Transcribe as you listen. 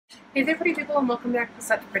Hey there pretty people and welcome back to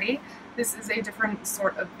Such Pretty. This is a different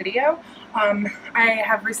sort of video. I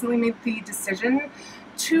have recently made the decision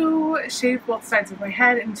to shave both sides of my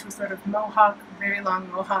head into a sort of mohawk, very long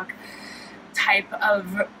mohawk type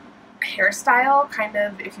of hairstyle, kind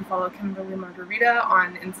of if you follow Kimberly Margarita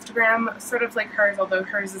on Instagram, sort of like hers, although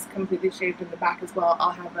hers is completely shaved in the back as well.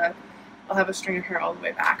 I'll have a string of hair all the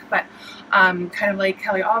way back, but kind of like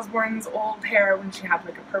Kelly Osbourne's old hair when she had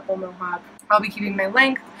like a purple mohawk. I'll be keeping my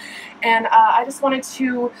length, and I just wanted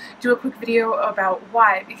to do a quick video about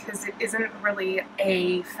why, because it isn't really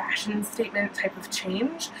a fashion statement type of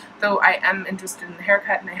change, though I am interested in the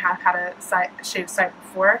haircut and I have had a shaved side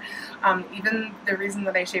before. Even the reason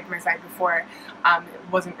that I shaved my side before,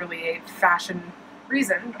 it wasn't really a fashion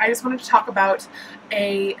reason. I just wanted to talk about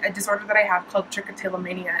a disorder that I have called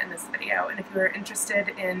Trichotillomania in this video, and if you are interested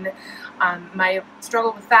in my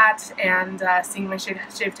struggle with that and seeing my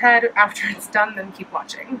shaved head after it's done, then keep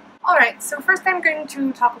watching. Alright, so first I'm going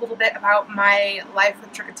to talk a little bit about my life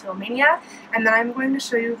with Trichotillomania, and then I'm going to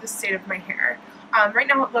show you the state of my hair. Right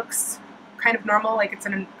now it looks kind of normal, like it's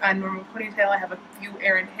in a normal ponytail. I have a few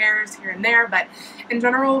errant hairs here and there, but in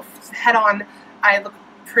general, head on, I look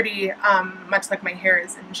pretty much like my hair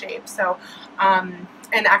is in shape. So, and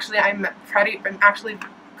actually I'm actually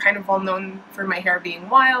kind of well known for my hair being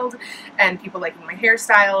wild and people liking my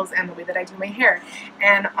hairstyles and the way that I do my hair.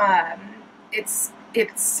 And it's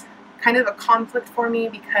kind of a conflict for me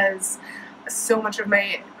because so much of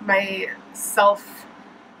my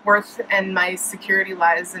self-worth and my security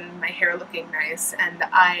lies in my hair looking nice, and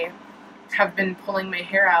I have been pulling my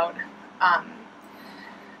hair out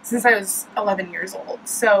since I was 11 years old.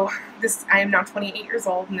 So I am now 28 years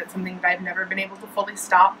old, and it's something that I've never been able to fully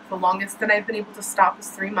stop. The longest that I've been able to stop is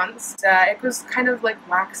 3 months. It goes kind of like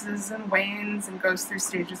waxes and wanes and goes through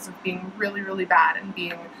stages of being really, really bad and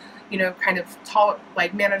being, you know, kind of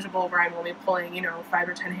like manageable, where I'm only pulling, you know, 5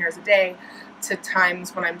 or 10 hairs a day, to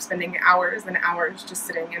times when I'm spending hours and hours just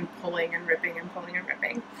sitting and pulling and ripping and pulling and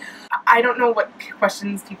ripping. I don't know what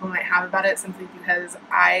questions people might have about it, simply because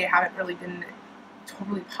I haven't really been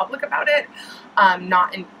totally public about it,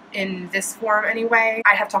 not in this form anyway.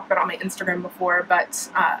 I have talked about it on my Instagram before, but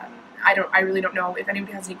I really don't know. If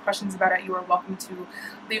anybody has any questions about it, you are welcome to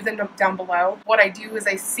leave them down below. What I do is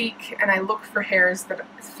I seek and I look for hairs that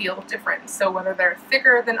feel different. So whether they're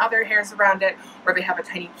thicker than other hairs around it, or they have a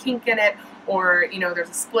tiny kink in it, or, you know,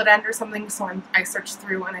 there's a split end or something, so I search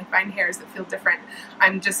through and I find hairs that feel different.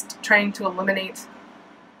 I'm just trying to eliminate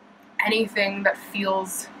anything that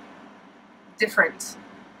feels different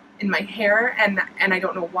in my hair, and I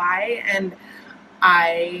don't know why, and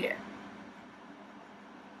I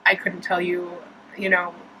couldn't tell you, you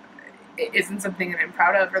know, it isn't something that I'm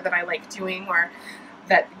proud of or that I like doing or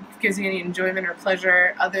that gives me any enjoyment or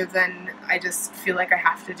pleasure, other than I just feel like I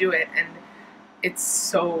have to do it, and it's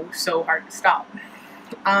so hard to stop.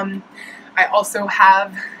 I also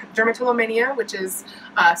have dermatillomania, which is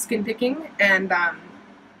skin picking, and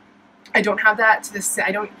I don't have that to this.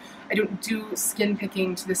 I don't do skin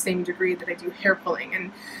picking to the same degree that I do hair pulling,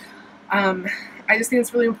 and I just think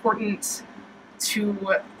it's really important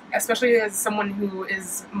to, especially as someone who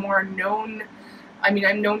is more known. I mean,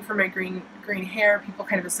 I'm known for my green hair. People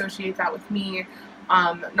kind of associate that with me.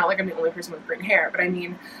 Not like I'm the only person with green hair, but I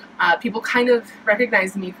mean, people kind of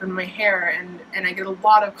recognize me from my hair, and I get a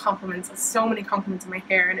lot of compliments, so many compliments on my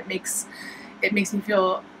hair, and it makes me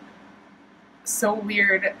feel so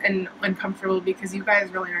weird and uncomfortable, because you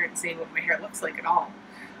guys really aren't seeing what my hair looks like at all.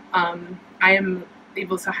 I am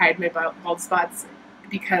able to hide my bald spots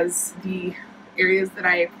because the areas that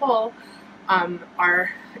I pull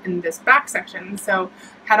are in this back section. So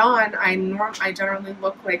head on, I generally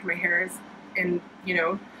look like my hair is in, you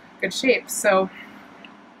know, good shape. So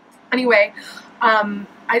anyway,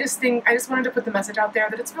 I just wanted to put the message out there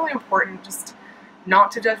that it's really important just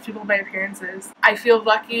not to judge people by appearances. I feel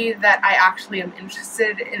lucky that I actually am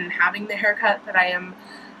interested in having the haircut that I am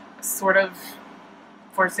sort of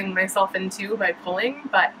forcing myself into by pulling,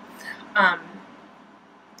 but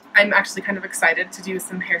I'm actually kind of excited to do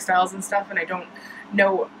some hairstyles and stuff, and I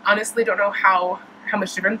honestly don't know how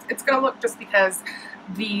much different it's gonna look, just because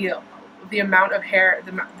the amount of hair,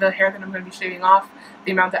 the hair that I'm going to be shaving off,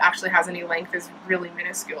 the amount that actually has any length, is really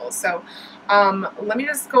minuscule. So let me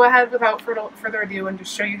just go ahead without further ado and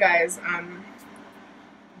just show you guys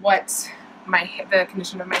what the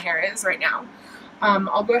condition of my hair is right now.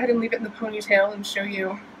 I'll go ahead and leave it in the ponytail and show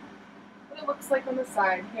you what it looks like on the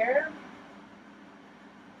side here.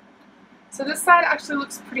 So this side actually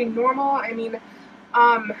looks pretty normal. I mean,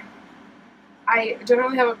 I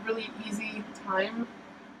generally have a really easy time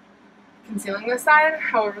concealing this side.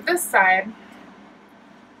 However, this side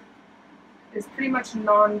is pretty much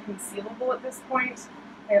non-concealable at this point.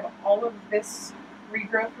 I have all of this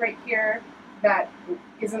regrowth right here that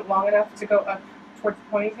isn't long enough to go up towards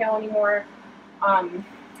the ponytail anymore.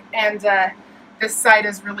 And this side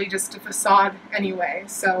is really just a facade anyway,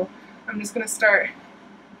 so I'm just going to start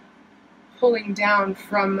pulling down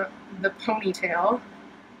from the ponytail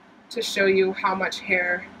to show you how much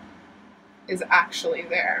hair is actually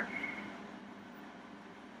there.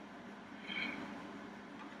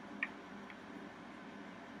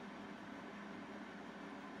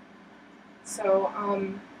 So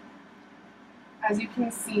as you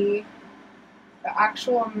can see, the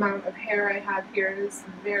actual amount of hair I have here is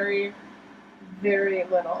very, very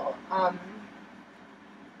little.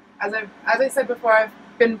 As I said before, I've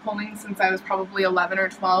been pulling since I was probably 11 or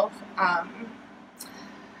 12.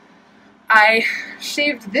 I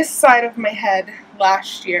shaved this side of my head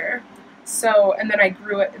last year, so, and then I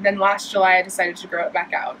grew it, then last July I decided to grow it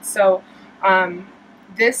back out. So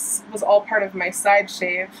this was all part of my side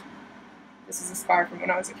shave. This is a scar from when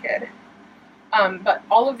I was a kid. But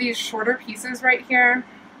all of these shorter pieces right here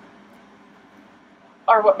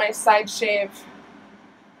are what my side shave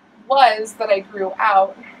was that I grew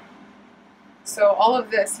out. So all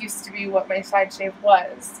of this used to be what my side shave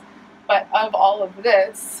was. But of all of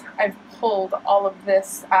this, I've pulled all of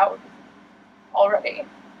this out already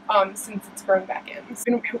since it's grown back in. I've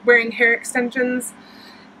been wearing hair extensions,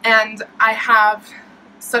 and I have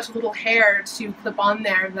such little hair to clip on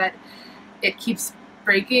there that it keeps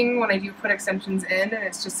breaking when I do put extensions in, and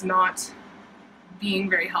it's just not being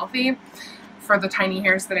very healthy for the tiny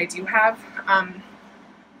hairs that I do have. And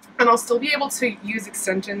I'll still be able to use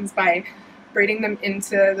extensions by braiding them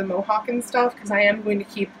into the mohawk and stuff, because I am going to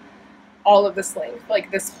keep all of this length.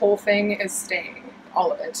 Like, this whole thing is staying,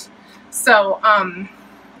 all of it. So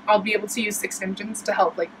I'll be able to use extensions to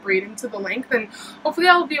help like braid into the length, and hopefully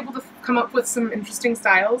I'll be able to come up with some interesting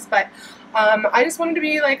styles. But I just wanted to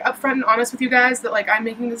be like upfront and honest with you guys that like I'm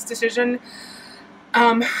making this decision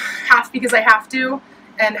half because I have to,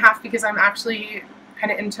 and half because I'm actually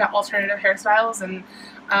kind of into alternative hairstyles, and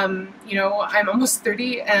you know, I'm almost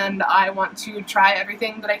 30 and I want to try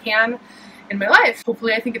everything that I can in my life.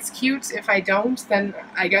 Hopefully I think it's cute. If I don't, then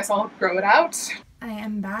I guess I'll grow it out. I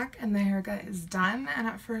am back and the haircut is done, and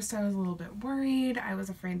at first I was a little bit worried. I was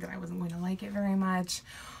afraid that I wasn't going to like it very much,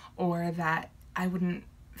 or that I wouldn't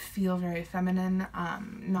feel very feminine.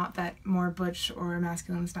 Not that more butch or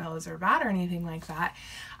masculine styles are bad or anything like that.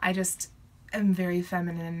 I just am very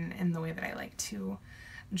feminine in the way that I like to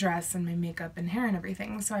dress and my makeup and hair and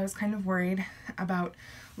everything. So I was kind of worried about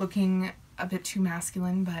looking a bit too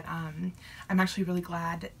masculine, but I'm actually really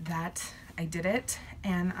glad that I did it.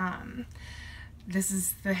 And this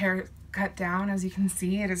is the hair cut down. As you can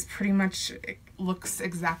see, it is pretty much, it looks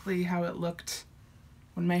exactly how it looked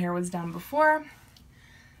when my hair was down before,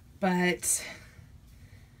 but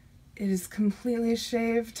it is completely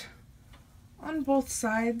shaved on both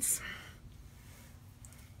sides,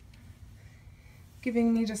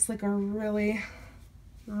 giving me just like a really,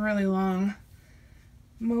 really long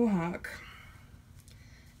mohawk.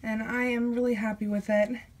 And I am really happy with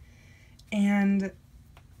it, and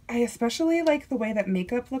I especially like the way that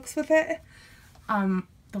makeup looks with it,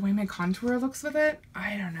 the way my contour looks with it.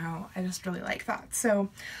 I don't know, I just really like that. So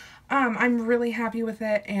I'm really happy with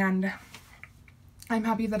it, and I'm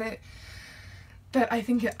happy that I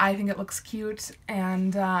think it looks cute,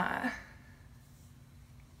 and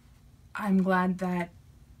I'm glad that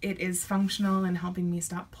it is functional and helping me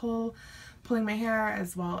stop pulling my hair,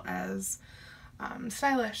 as well as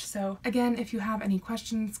stylish. So again, if you have any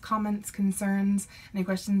questions, comments, concerns, any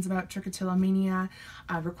questions about Trichotillomania,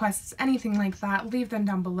 requests, anything like that, leave them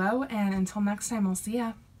down below, and until next time, I'll see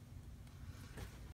ya.